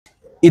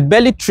It's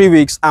barely 3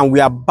 weeks and we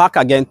are back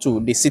again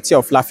to the city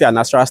of Lafia,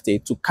 Nasarawa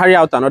State, to carry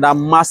out another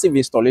massive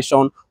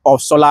installation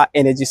of solar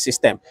energy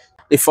system.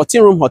 The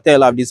 14-room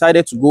hotel have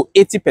decided to go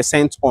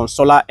 80% on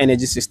solar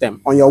energy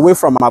system. On your way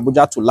from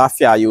Abuja to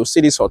Lafia, you will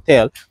see this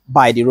hotel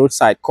by the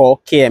roadside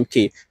called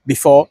KMK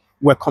before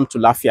Welcome to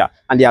Lafia.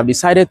 And they have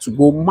decided to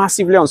go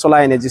massively on solar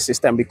energy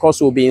system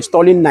because we'll be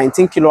installing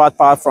 19 kilowatt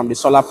power from the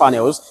solar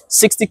panels,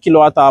 60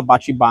 kilowatt hour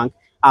battery bank,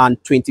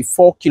 and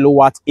 24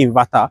 kilowatt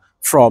inverter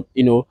from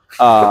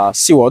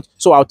Seaworld.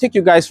 So I'll take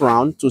you guys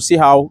around to see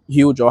how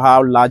huge or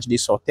how large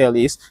this hotel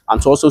is,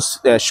 and to also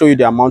show you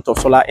the amount of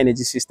solar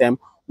energy system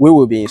we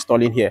will be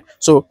installing here.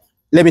 So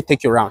let me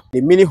take you around.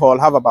 The mini hall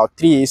have about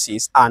 3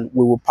 ACs, and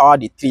we will power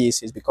the 3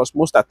 ACs because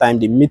most of the time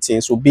the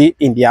meetings will be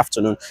in the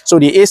afternoon. So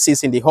the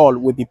ACs in the hall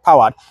will be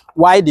powered,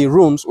 while the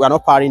rooms, we are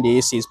not powering the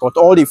ACs, but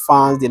all the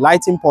fans, the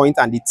lighting point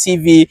and the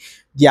TV,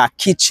 their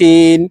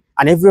kitchen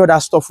and every other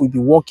stuff will be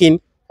working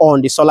on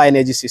the solar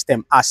energy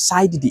system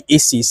aside the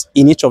ACs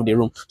in each of the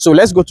rooms. So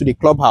let's go to the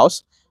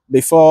clubhouse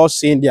before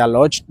seeing their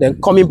lodge,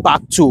 then coming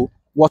back to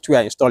what we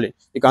are installing.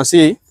 You can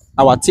see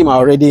our team are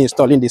already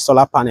installing the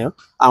solar panel,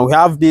 and we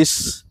have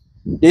this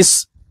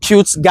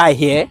cute guy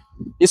here.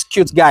 This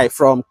cute guy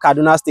from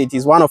Kaduna State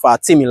is one of our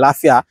team in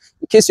Lafia.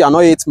 In case you are not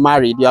yet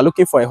married, you are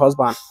looking for a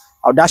husband,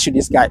 I'll dash you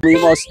this guy. We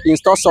must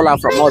install solar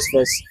from us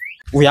first.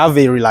 We have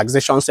a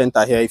relaxation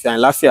center here. If you're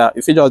in Lafia,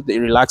 if you just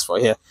relax for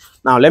here.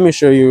 Now let me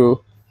show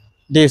you.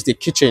 This is the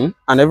kitchen,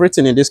 and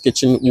everything in this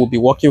kitchen will be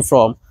working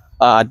from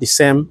the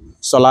same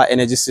solar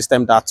energy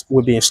system that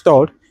will be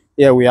installed.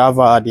 Here we have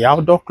the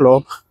outdoor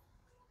club.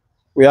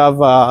 We have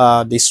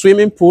the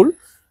swimming pool.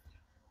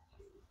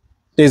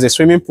 There's a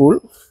swimming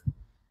pool.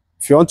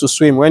 If you want to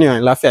swim when you're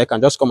in Lafia, you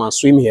can just come and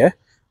swim here.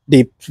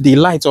 The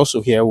lights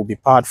also here will be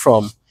powered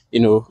from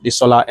the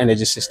solar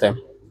energy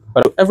system.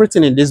 But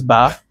everything in this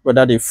bar,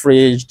 whether the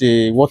fridge,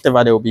 the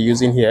whatever they will be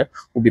using here,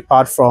 will be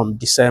powered from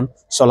the same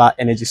solar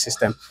energy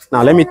system.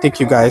 Now, let me take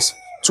you guys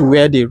to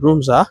where the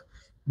rooms are.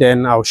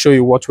 Then I'll show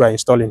you what we are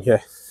installing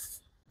here.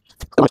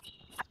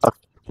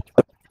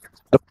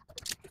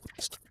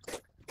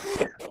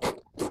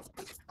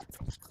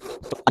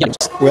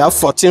 We have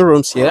 14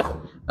 rooms here.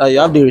 You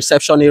have the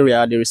reception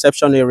area. The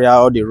reception area,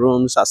 all the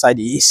rooms aside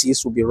the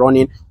ACs will be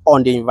running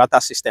on the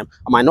inverter system.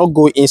 I might not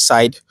go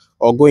inside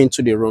or go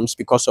into the rooms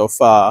because of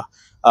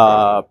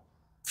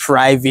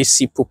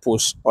privacy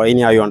purpose, or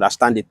anyhow you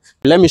understand it.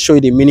 Let me show you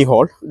the mini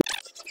hall.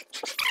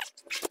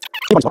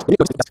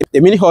 The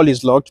mini hall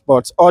is locked,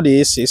 but all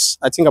the ACs,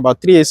 I think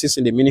about 3 ACs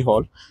in the mini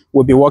hall,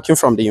 will be working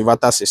from the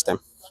inverter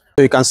system.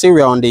 So you can see we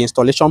are on the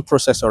installation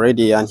process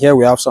already, and here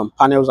we have some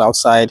panels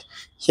outside.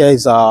 Here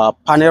is a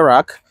panel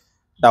rack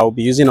that we'll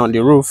be using on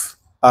the roof,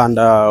 and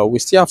we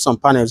still have some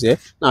panels here.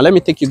 Now let me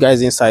take you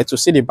guys inside to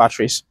see the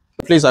batteries.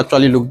 The place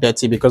actually look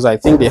dirty because I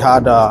think they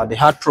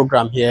had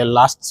program here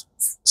last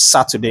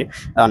Saturday,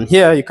 and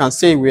here you can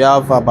see we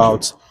have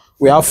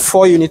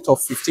 4 units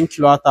of 15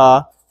 kilowatt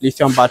hour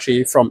lithium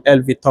battery from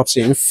LV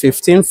Topsin,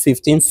 15,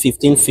 15,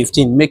 15,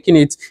 15, making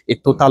it a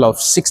total of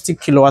 60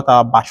 kilowatt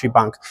hour battery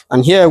bank.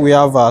 And here we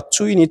have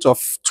 2 units of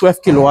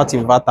 12 kilowatt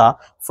inverter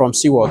from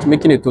Seaworld,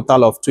 making a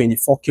total of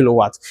 24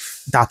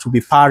 kilowatts that will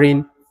be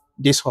powering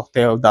this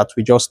hotel that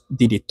we just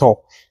did a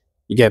tour.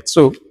 You get?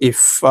 So if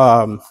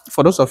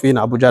for those of you in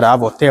Abuja that have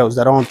hotels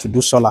that don't want to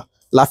do solar,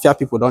 Lafia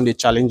people don't they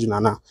challenge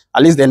now.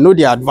 At least they know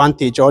the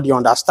advantage, or they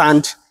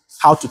understand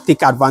how to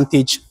take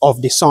advantage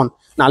of the sun.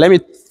 Now let me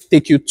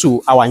take you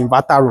to our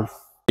inverter room.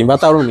 The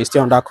inverter room is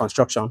still under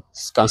construction.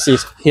 As you can see,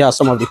 here are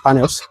some of the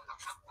panels,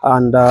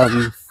 and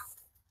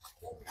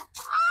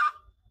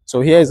so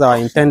here is our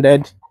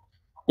intended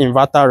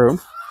inverter room.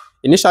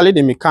 Initially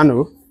the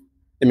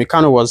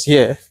Meccano was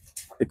here.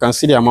 You can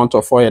see the amount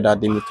of oil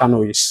that the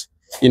Meccano is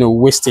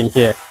wasting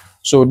here.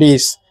 So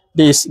this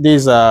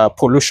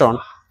pollution,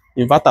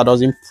 inverter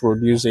doesn't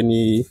produce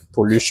any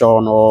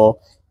pollution or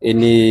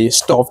any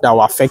stuff that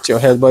will affect your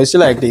health. But you see,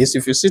 like this,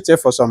 if you sit here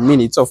for some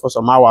minutes or for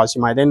some hours,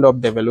 you might end up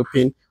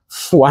developing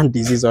one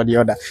disease or the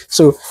other.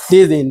 So this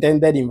is the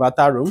intended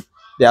inverter room.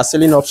 They are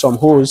sealing up some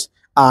holes,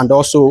 and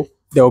also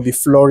there will be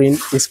flooring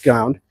this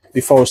ground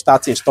before we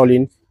start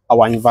installing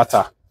our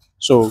inverter.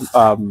 So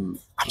I'm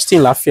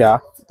still in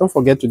Lafia. Don't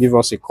forget to give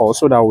us a call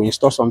so that we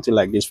install something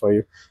like this for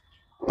you.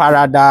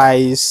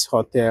 Paradise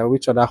Hotel,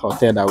 which other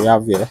hotel that we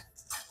have here?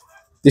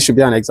 This should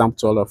be an example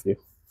to all of you.